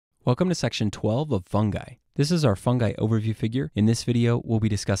Welcome to section 12 of fungi. This is our fungi overview figure. In this video, we'll be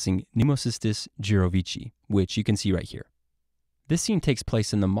discussing Pneumocystis jirovecii, which you can see right here. This scene takes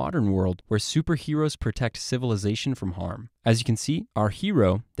place in the modern world where superheroes protect civilization from harm. As you can see, our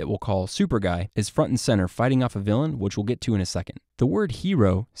hero, that we'll call Super Guy, is front and center fighting off a villain, which we'll get to in a second. The word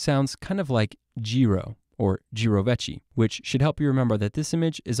hero sounds kind of like Jiro, or Jirovecii, which should help you remember that this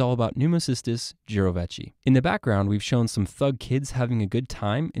image is all about Pneumocystis jirovecii. In the background, we've shown some thug kids having a good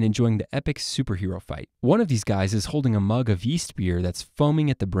time and enjoying the epic superhero fight. One of these guys is holding a mug of yeast beer that's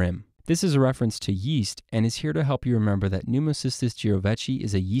foaming at the brim. This is a reference to yeast and is here to help you remember that Pneumocystis jirovecii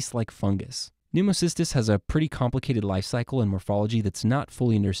is a yeast-like fungus. Pneumocystis has a pretty complicated life cycle and morphology that's not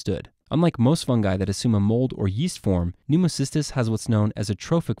fully understood. Unlike most fungi that assume a mold or yeast form, Pneumocystis has what's known as a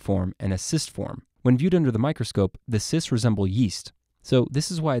trophic form and a cyst form. When viewed under the microscope, the cysts resemble yeast, so this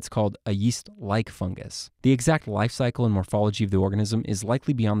is why it's called a yeast-like fungus. The exact life cycle and morphology of the organism is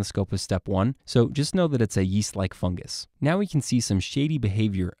likely beyond the scope of step 1, so just know that it's a yeast-like fungus. Now we can see some shady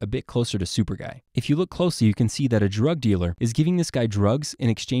behavior a bit closer to Super Guy. If you look closely, you can see that a drug dealer is giving this guy drugs in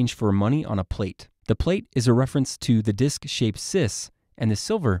exchange for money on a plate. The plate is a reference to the disc-shaped cysts, and the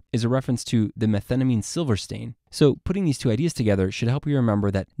silver is a reference to the methenamine silver stain. So putting these two ideas together should help you remember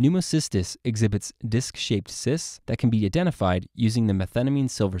that Pneumocystis exhibits disc-shaped cysts that can be identified using the methenamine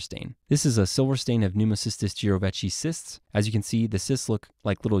silver stain. This is a silver stain of Pneumocystis jirovecii cysts. As you can see, the cysts look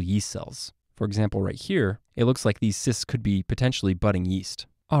like little yeast cells. For example, right here, it looks like these cysts could be potentially budding yeast.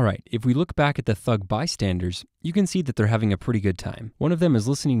 Alright, if we look back at the thug bystanders, you can see that they're having a pretty good time. One of them is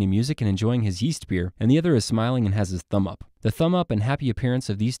listening to music and enjoying his yeast beer, and the other is smiling and has his thumb up. The thumb up and happy appearance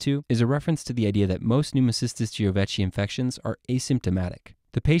of these two is a reference to the idea that most Pneumocystis jirovecii infections are asymptomatic.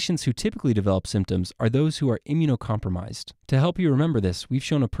 The patients who typically develop symptoms are those who are immunocompromised. To help you remember this, we've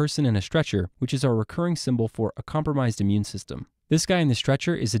shown a person in a stretcher, which is our recurring symbol for a compromised immune system. This guy in the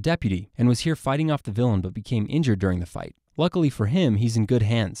stretcher is a deputy and was here fighting off the villain but became injured during the fight. Luckily for him, he's in good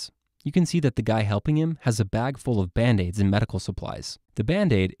hands. You can see that the guy helping him has a bag full of band-aids and medical supplies. The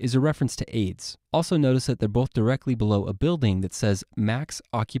band-aid is a reference to AIDS. Also notice that they're both directly below a building that says max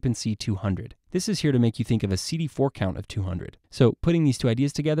occupancy 200. This is here to make you think of a CD4 count of 200. So putting these two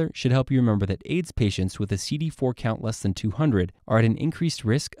ideas together should help you remember that AIDS patients with a CD4 count less than 200 are at an increased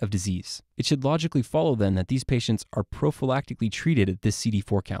risk of disease. It should logically follow then that these patients are prophylactically treated at this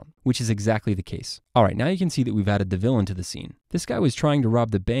CD4 count, which is exactly the case. Alright, now you can see that we've added the villain to the scene. This guy was trying to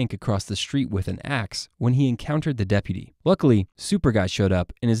rob the bank across the street with an axe when he encountered the deputy. Luckily, Super Guy showed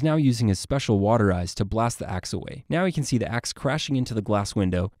up and is now using his special water eyes to blast the axe away. Now we can see the axe crashing into the glass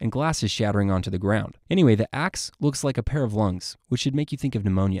window and glass is shattering onto the ground. Anyway, the axe looks like a pair of lungs, which should make you think of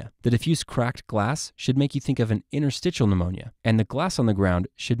pneumonia. The diffuse cracked glass should make you think of an interstitial pneumonia, and the glass on the ground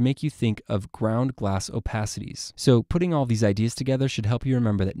should make you think of ground glass opacities. So putting all these ideas together should help you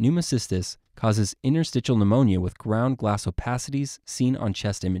remember that Pneumocystis causes interstitial pneumonia with ground glass opacities seen on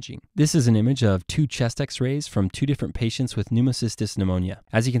chest imaging. This is an image of two chest x-rays from two different patients with Pneumocystis pneumonia.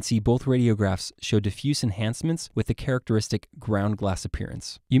 As you can see, both radiographs show diffuse enhancements with the characteristic ground glass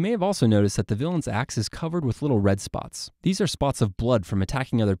appearance. You may have also noticed that the villain's axe is covered with little red spots. These are spots of blood from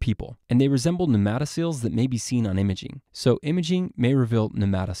attacking other people, and they resemble nematoceles that may be seen on imaging. So imaging may reveal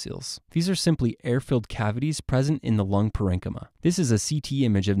nematoceles. These are simply air-filled cavities present in the lung parenchyma. This is a CT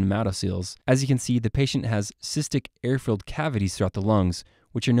image of nematoceles. As you can see, the patient has cystic air-filled cavities throughout the lungs,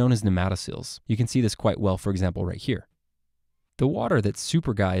 which are known as nematoceles. You can see this quite well, for example, right here. The water that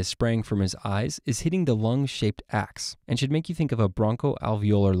Super Guy is spraying from his eyes is hitting the lung-shaped axe and should make you think of a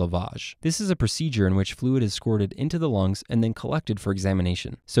bronchoalveolar lavage. This is a procedure in which fluid is squirted into the lungs and then collected for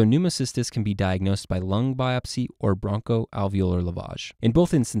examination. So Pneumocystis can be diagnosed by lung biopsy or bronchoalveolar lavage. In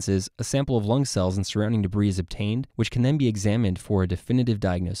both instances, a sample of lung cells and surrounding debris is obtained, which can then be examined for a definitive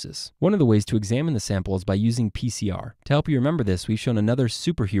diagnosis. One of the ways to examine the sample is by using PCR. To help you remember this, we've shown another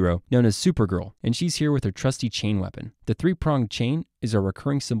superhero known as Supergirl, and she's here with her trusty chain weapon. The three-pronged chain is a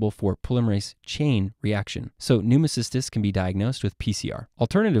recurring symbol for polymerase chain reaction, so Pneumocystis can be diagnosed with PCR.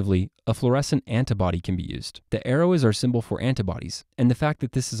 Alternatively, a fluorescent antibody can be used. The arrow is our symbol for antibodies, and the fact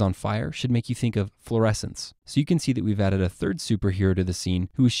that this is on fire should make you think of fluorescence. So you can see that we've added a third superhero to the scene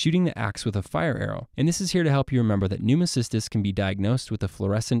who is shooting the axe with a fire arrow, and this is here to help you remember that Pneumocystis can be diagnosed with a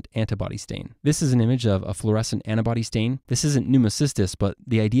fluorescent antibody stain. This is an image of a fluorescent antibody stain. This isn't Pneumocystis, but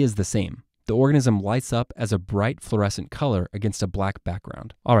the idea is the same. The organism lights up as a bright fluorescent color against a black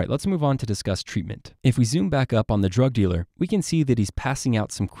background. Alright, let's move on to discuss treatment. If we zoom back up on the drug dealer, we can see that he's passing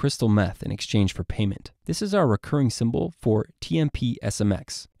out some crystal meth in exchange for payment. This is our recurring symbol for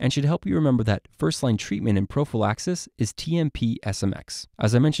TMP-SMX and should help you remember that first-line treatment in prophylaxis is TMP-SMX.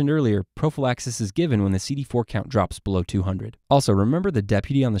 As I mentioned earlier, prophylaxis is given when the CD4 count drops below 200. Also, remember the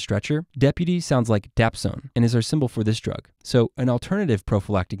deputy on the stretcher? Deputy sounds like dapsone and is our symbol for this drug. So an alternative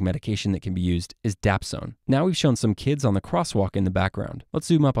prophylactic medication that can be used is dapsone. Now we've shown some kids on the crosswalk in the background. Let's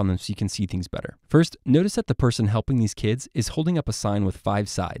zoom up on them so you can see things better. First, notice that the person helping these kids is holding up a sign with 5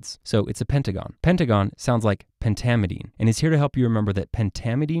 sides. So it's a pentagon. Pentagon sounds like pentamidine and is here to help you remember that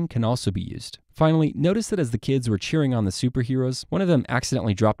pentamidine can also be used. Finally, notice that as the kids were cheering on the superheroes, one of them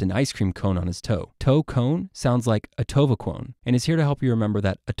accidentally dropped an ice cream cone on his toe. Toe cone sounds like atovaquone and is here to help you remember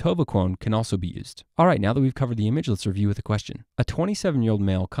that atovaquone can also be used. All right, now that we've covered the image, let's review with a question. A 27-year-old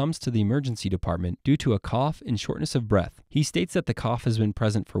male comes to the emergency department due to a cough and shortness of breath. He states that the cough has been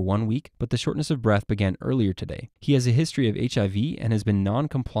present for 1 week, but the shortness of breath began earlier today. He has a history of HIV and has been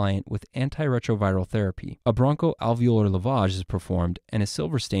non-compliant with antiretroviral therapy. A bronchoalveolar lavage is performed and a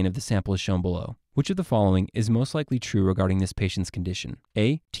silver stain of the sample is shown below. Which of the following is most likely true regarding this patient's condition?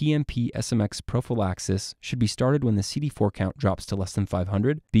 A. TMP-SMX prophylaxis should be started when the CD4 count drops to less than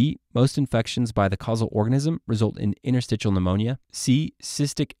 500. B. Most infections by the causal organism result in interstitial pneumonia. C.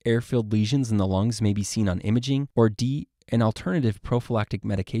 Cystic air-filled lesions in the lungs may be seen on imaging. Or D. An alternative prophylactic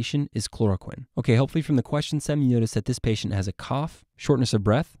medication is chloroquine. Okay, hopefully from the question stem, you notice that this patient has a cough, shortness of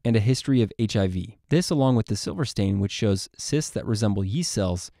breath, and a history of HIV. This, along with the silver stain, which shows cysts that resemble yeast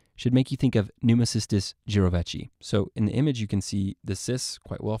cells, should make you think of Pneumocystis jirovecii. So in the image, you can see the cysts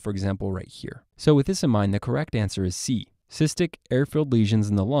quite well, for example, right here. So with this in mind, the correct answer is C. Cystic air-filled lesions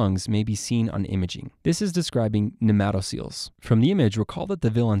in the lungs may be seen on imaging. This is describing nematoceles. From the image, recall that the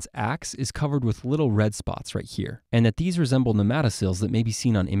villain's axe is covered with little red spots right here, and that these resemble nematoceles that may be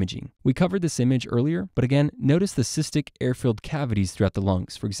seen on imaging. We covered this image earlier, but again, notice the cystic air-filled cavities throughout the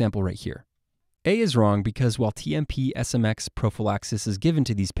lungs, for example, right here. A is wrong because while TMP-SMX prophylaxis is given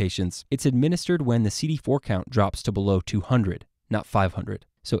to these patients, it's administered when the CD4 count drops to below 200, not 500.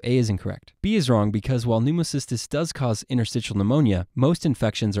 So A is incorrect. B is wrong because while pneumocystis does cause interstitial pneumonia, most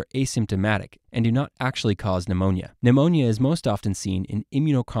infections are asymptomatic and do not actually cause pneumonia. Pneumonia is most often seen in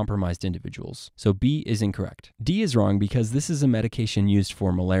immunocompromised individuals. So B is incorrect. D is wrong because this is a medication used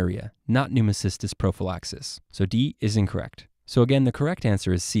for malaria, not pneumocystis prophylaxis. So D is incorrect. So again, the correct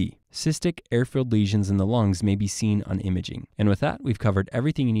answer is C. Cystic air-filled lesions in the lungs may be seen on imaging. And with that, we've covered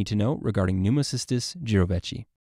everything you need to know regarding Pneumocystis jirovecii.